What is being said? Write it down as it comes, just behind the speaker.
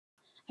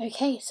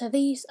Okay, so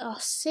these are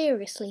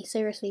seriously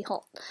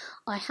hot.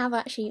 I have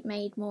actually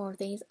made more of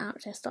these.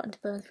 Ouch, they're starting to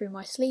burn through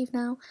my sleeve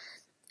now.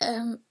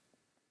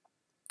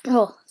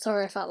 Oh,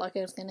 sorry, I felt like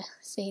I was gonna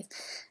sneeze.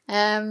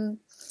 And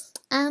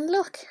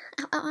look,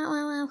 ow, ow, ow,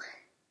 ow, ow.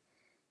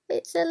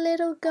 It's a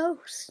little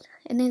ghost,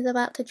 and is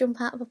about to jump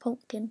out of a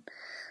pumpkin.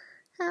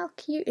 How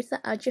cute is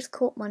that? I just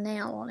caught my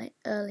nail on it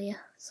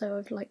earlier, so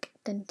I've like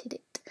dented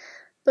it.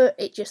 But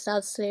it just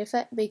adds to the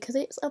effect because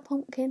it's a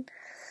pumpkin.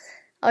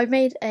 I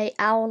made a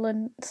owl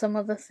and some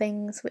other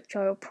things which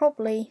I will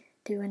probably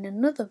do in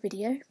another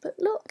video, but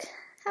look,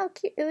 how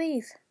cute are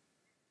these?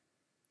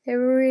 They're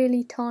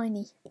really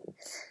tiny.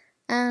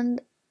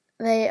 And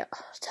I'll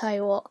tell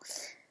you what,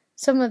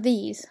 some of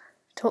these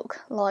took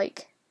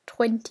like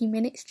 20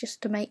 minutes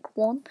just to make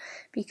one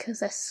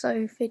because they're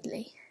so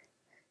fiddly.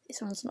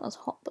 This one's not as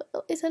hot, but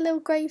look, it's a little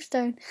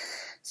gravestone.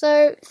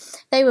 So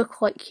they were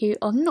quite cute.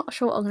 I'm not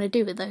sure what I'm going to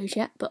do with those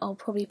yet, but I'll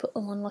probably put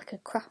them on like a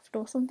craft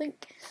or something.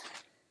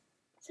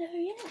 So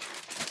yeah.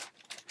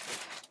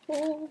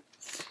 Well,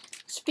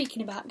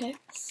 speaking about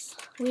ghosts,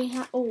 we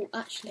have. Oh,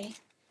 actually,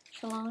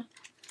 shall I?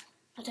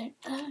 I don't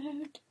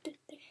know.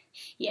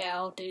 Yeah,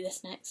 I'll do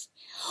this next.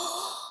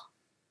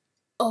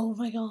 Oh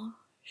my gosh,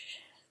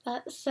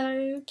 that's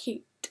so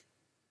cute.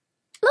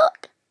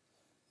 Look,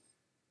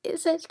 it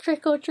says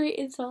trick or treat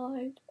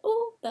inside.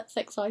 Oh, that's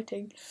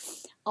exciting.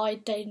 I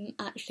didn't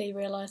actually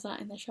realise that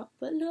in the shop,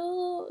 but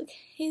look,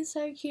 he's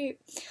so cute.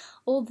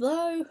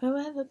 Although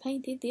whoever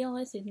painted the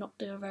eyes did not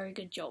do a very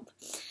good job,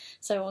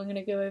 so I'm going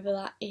to go over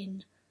that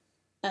in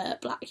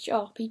black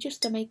Sharpie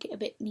just to make it a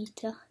bit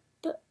neater.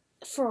 But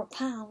for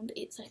 £1,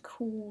 it's a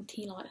cool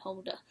tea light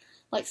holder.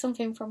 Like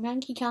something from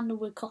Yankee Candle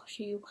would cost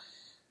you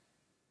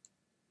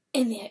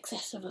in the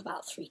excess of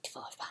about £3 to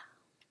 £5,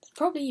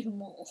 probably even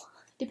more.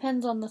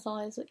 Depends on the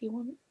size that you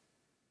want.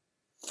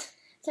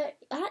 So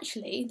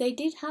actually, they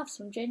did have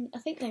some I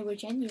think they were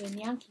genuine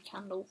Yankee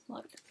Candle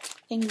like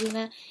things in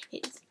there.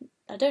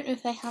 I don't know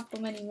if they have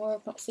them anymore.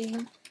 I've not seen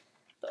them.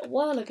 But a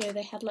while ago,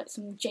 they had like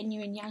some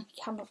genuine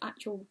Yankee Candle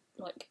actual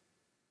like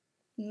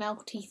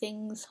melty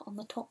things on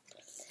the top.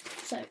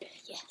 So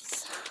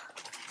yes,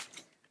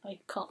 I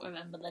can't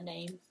remember the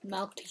name.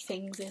 Melty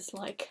things is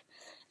like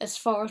as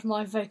far as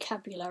my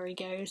vocabulary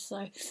goes.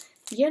 So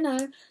you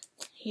know,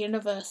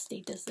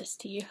 university does this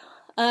to you.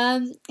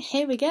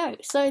 Here we go.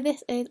 So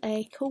this is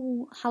a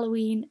cool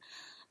Halloween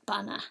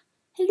banner.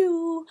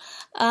 Hello!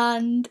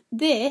 And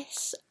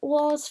this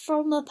was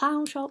from the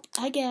pound shop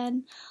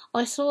again.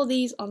 I saw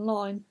these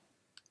online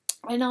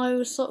and I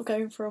was sort of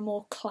going for a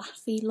more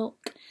classy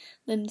look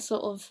than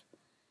sort of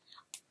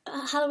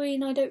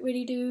Halloween. I don't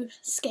really do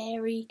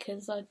scary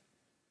because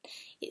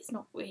it's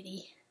not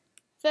really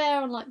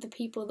fair on like the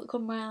people that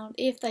come around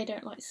if they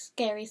don't like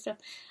scary stuff,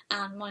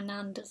 and my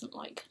nan doesn't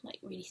like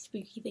really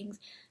spooky things,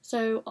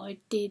 so I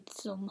did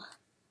some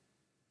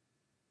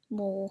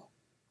more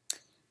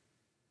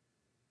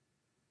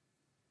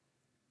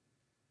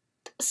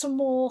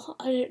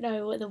I don't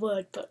know what the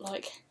word, but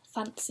like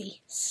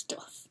fancy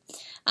stuff,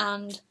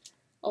 and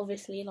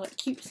obviously like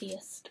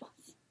cutesier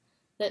stuff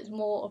that's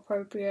more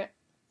appropriate,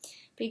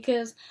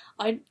 because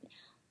I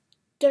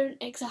don't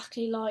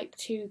exactly like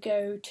to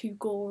go too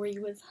gory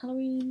with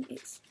Halloween.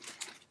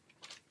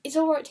 It's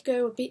alright to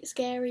go a bit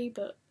scary,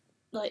 but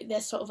like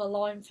there's sort of a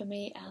line for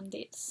me, and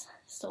it's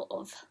sort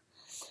of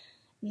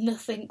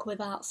nothing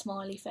without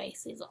smiley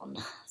faces on.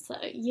 So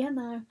you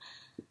know,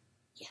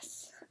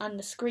 yes. And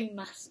the scream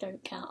masks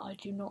don't count. I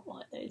do not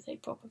like those. They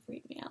proper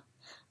freak me out.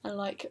 And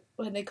like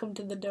when they come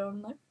to the door,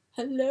 I'm like,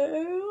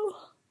 hello.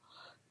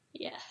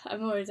 Yeah,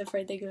 I'm always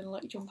afraid they're going to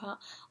like jump out.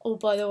 Oh,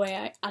 by the way,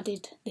 I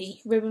added the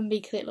ribbon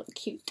because it looked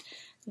cute.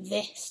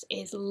 This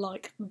is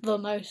like the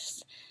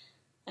most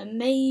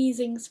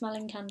amazing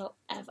smelling candle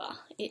ever.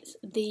 It's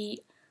the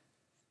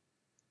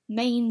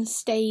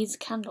Mainstays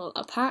candle.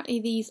 Apparently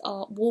these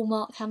are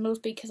Walmart candles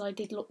because I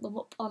did look them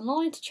up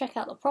online to check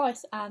out the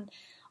price, and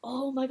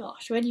oh my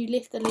gosh, when you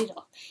lift the lid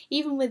off,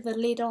 even with the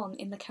lid on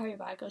in the carry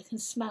bag, I can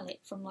smell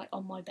it from like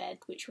on my bed,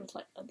 which was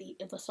like at the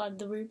other side of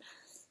the room.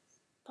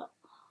 But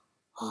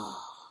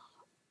oh,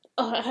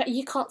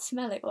 you can't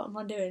smell it. What am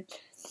I doing?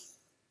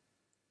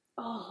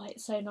 Oh,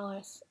 it's so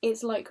nice.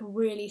 It's like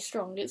really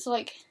strong. It's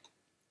like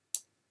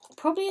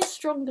probably as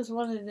strong as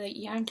one of the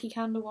Yankee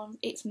Candle ones.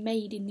 It's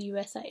made in the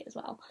USA as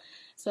well,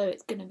 so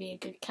it's going to be a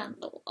good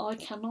candle. I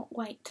cannot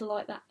wait to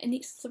light that, and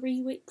it's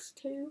 3 weeks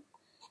too,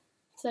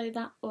 so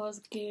that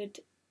was good.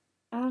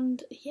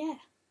 And yeah,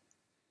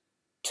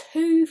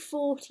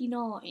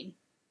 $2.49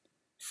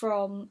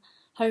 from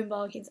Home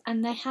Bargains,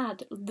 and they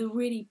had the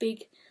really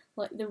big,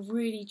 like the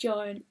really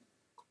giant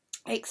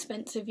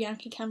expensive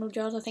Yankee Candle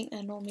jars. I think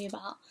they're normally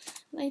about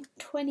like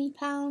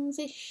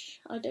 £20-ish,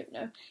 I don't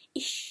know,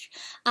 ish,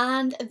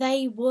 and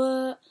they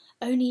were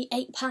only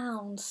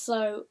 £8,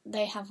 so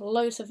they have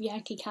loads of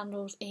Yankee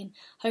Candles in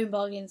Home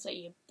Bargains, so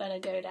you better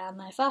go down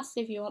there fast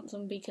if you want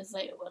them, because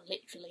they were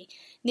literally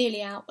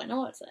nearly out when I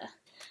was there,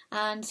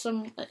 and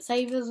some at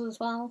Savers as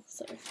well,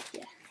 so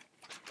yeah.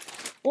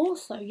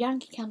 Also,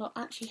 Yankee Candle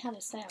actually had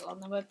a sale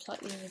on their website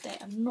the other day.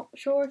 I'm not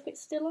sure if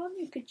it's still on,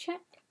 you could check.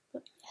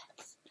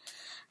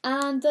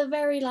 And the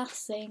very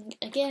last thing,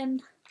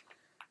 again,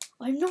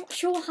 I'm not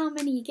sure how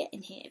many you get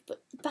in here,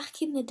 but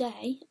back in the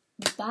day,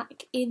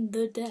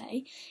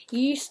 you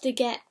used to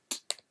get,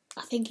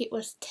 I think it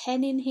was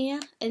 10 in here,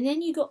 and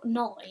then you got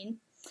 9,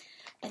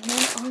 and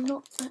then I'm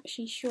not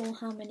actually sure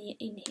how many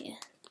are in here.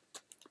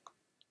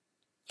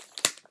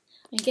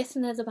 I'm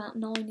guessing there's about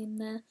 9 in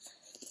there.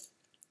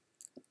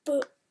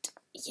 But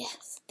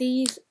yes,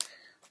 these,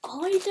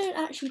 I don't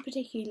actually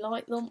particularly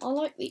like them. I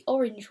like the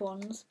orange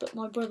ones, but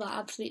my brother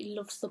absolutely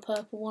loves the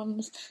purple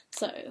ones.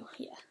 So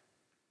yeah,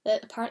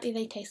 apparently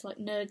they taste like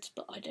nerds,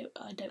 but I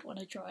don't want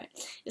to try it.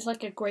 It's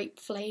like a grape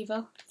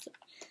flavour. So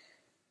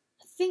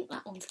I think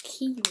that one's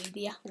kiwi,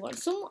 the apple one.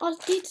 I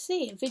did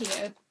see a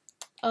video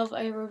of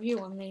a review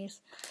on these.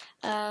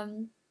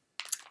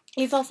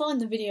 If I find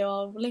the video,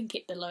 I'll link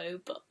it below,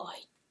 but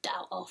I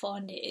doubt I'll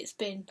find it. It's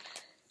been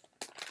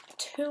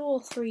 2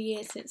 or 3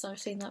 years since I've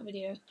seen that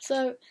video.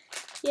 So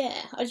yeah,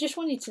 I just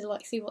wanted to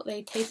like see what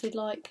they tasted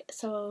like.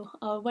 So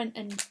I went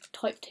and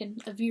typed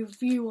in a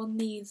review on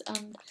these,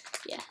 and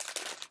yeah,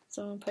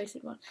 someone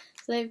posted one.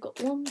 So they've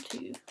got 1,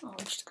 2. Oh,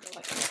 I'm just gonna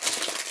open it.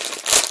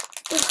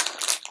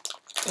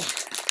 Yeah,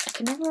 I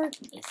can never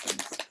open these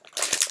things.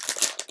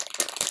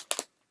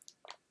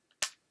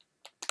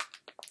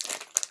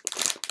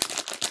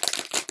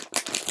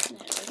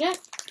 There we go.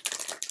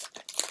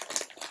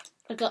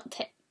 I got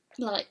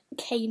like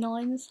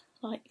canines,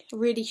 like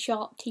really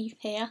sharp teeth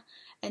here,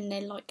 and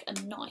they're like a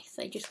knife,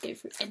 they just go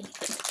through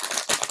anything.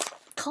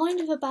 Kind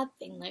of a bad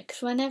thing though,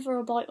 because whenever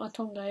I bite my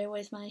tongue I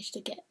always manage to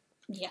get,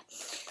 yeah,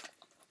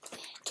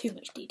 too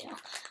much detail.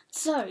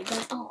 So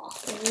there are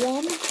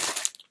 1,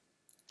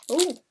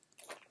 oh,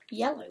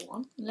 yellow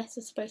one, unless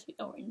it's supposed to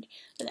be orange,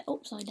 but they're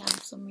upside down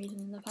for some reason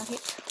in the packet.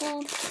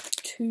 1,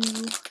 2,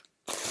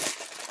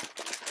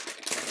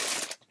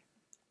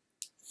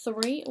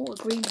 3, oh, a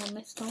green one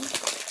this time.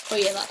 Oh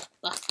yeah,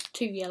 that's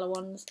 2 yellow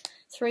ones,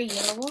 3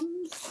 yellow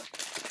ones.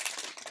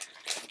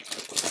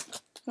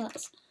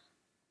 That's,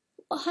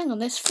 oh hang on,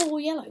 there's 4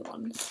 yellow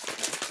ones.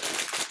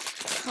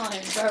 I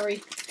am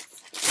very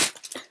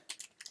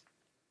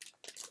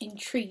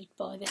intrigued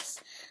by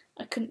this.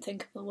 I couldn't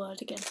think of the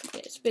word again.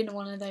 It's been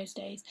one of those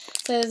days.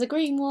 So there's a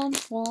green one,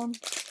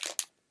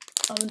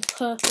 and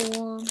purple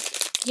one,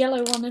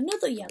 yellow one,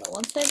 another yellow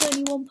one. So there's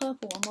only 1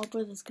 purple one. My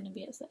brother's going to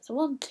be upset. So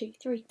 1, 2,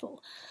 3, 4,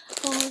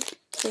 5,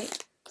 6,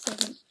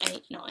 7,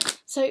 8, 9.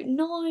 So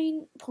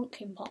 9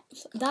 pumpkin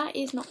pops. That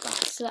is not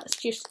bad. So that's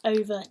just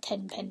over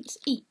 10p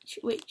each,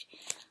 which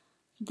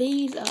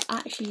these are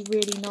actually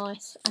really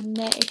nice. And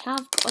they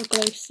have got a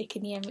glow stick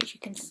in the end which you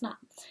can snap.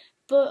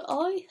 But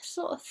I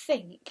sort of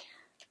think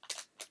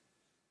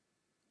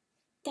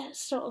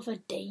that's sort of a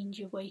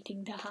danger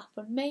waiting to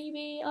happen.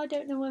 Maybe, I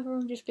don't know whether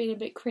I'm just being a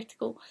bit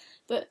critical,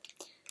 but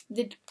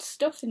the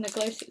stuff in the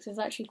glow sticks is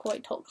actually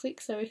quite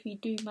toxic, so if you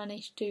do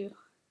manage to,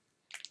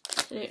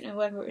 I don't know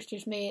whether it's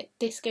just me at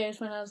discos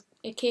when I was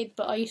a kid,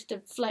 but I used to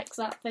flex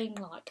that thing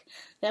like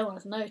there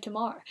was no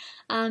tomorrow,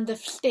 and the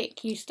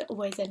stick used to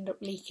always end up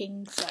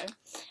leaking, so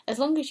as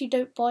long as you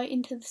don't bite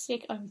into the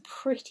stick, I'm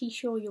pretty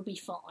sure you'll be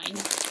fine.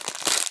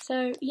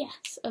 So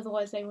yes,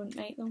 otherwise they wouldn't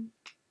make them,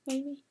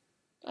 maybe?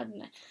 I don't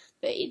know.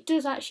 But it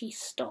does actually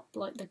stop,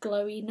 like the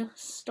glowiness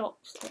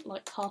stops at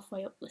like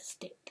halfway up the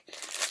stick.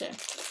 So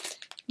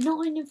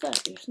 9 of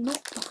those,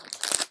 not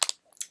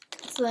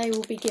bad. So they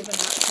will be given out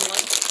to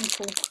like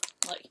people,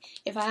 like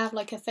if I have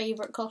like a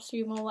favourite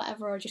costume or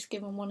whatever, I'll just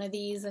give them one of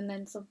these and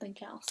then something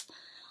else.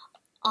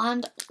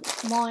 And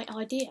my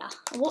idea,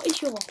 what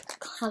is your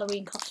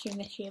Halloween costume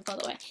this year, by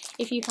the way?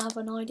 If you have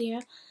an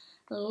idea,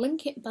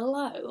 link it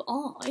below.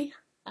 I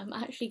am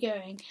actually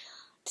going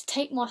to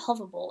take my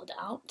hoverboard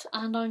out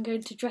and I'm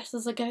going to dress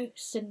as a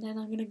ghost, and then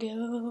I'm going to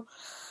go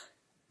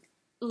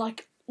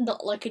like,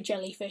 not like a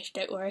jellyfish,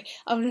 don't worry,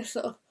 I'm going to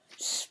sort of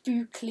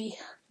spookily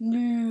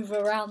move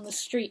around the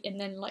street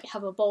and then like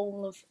have a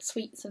bowl of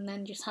sweets and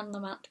then just hand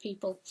them out to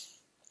people.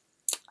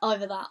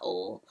 Either that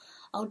or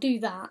I'll do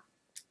that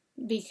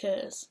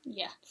because,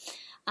 yeah,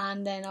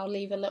 and then I'll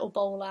leave a little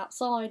bowl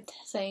outside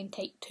saying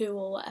take 2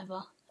 or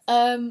whatever.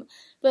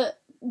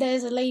 But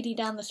there's a lady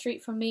down the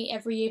street from me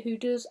every year who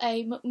does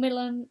a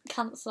Macmillan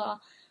Cancer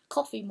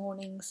coffee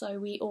morning, so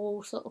we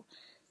all sort of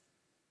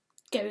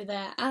go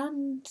there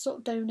and sort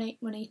of donate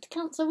money to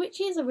cancer,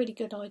 which is a really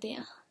good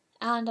idea.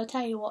 And I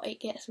tell you what, it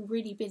gets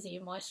really busy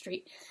in my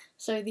street,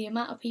 so the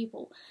amount of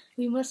people,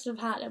 we must have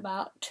had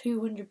about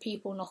 200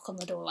 people knock on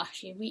the door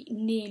last year. We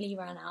nearly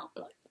ran out,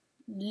 like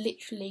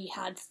literally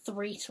had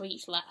 3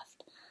 sweets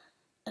left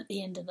at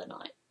the end of the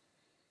night.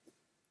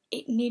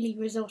 It nearly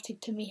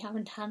resulted to me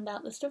having to hand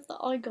out the stuff that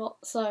I got,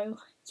 so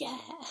yeah,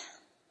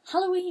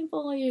 Halloween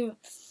for you.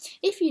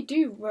 If you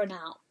do run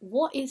out,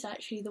 what is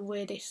actually the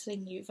weirdest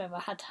thing you've ever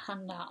had to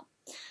hand out?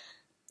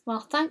 Well,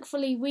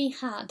 thankfully we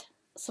had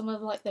some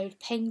of like those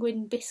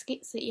penguin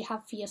biscuits that you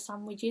have for your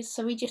sandwiches,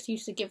 so we just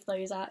used to give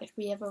those out if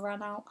we ever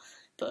ran out.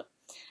 But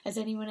has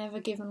anyone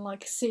ever given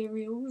like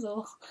cereals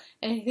or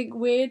anything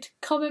weird?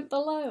 Comment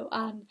below,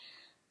 and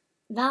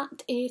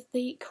that is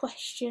the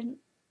question.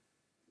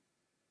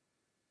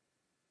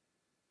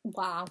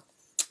 Wow.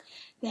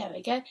 There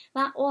we go.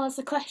 That was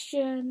the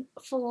question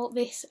for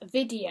this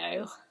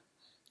video.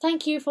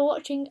 Thank you for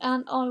watching,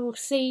 and I will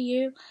see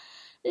you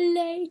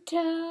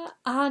later.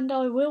 And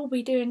I will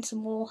be doing some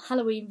more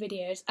Halloween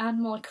videos,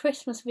 and my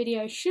Christmas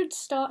video should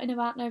start in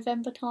about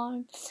November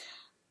time.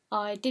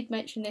 I did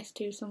mention this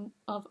to some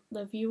of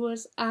the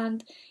viewers,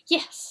 and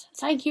yes,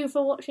 thank you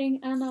for watching,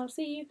 and I'll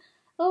see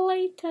you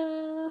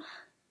later.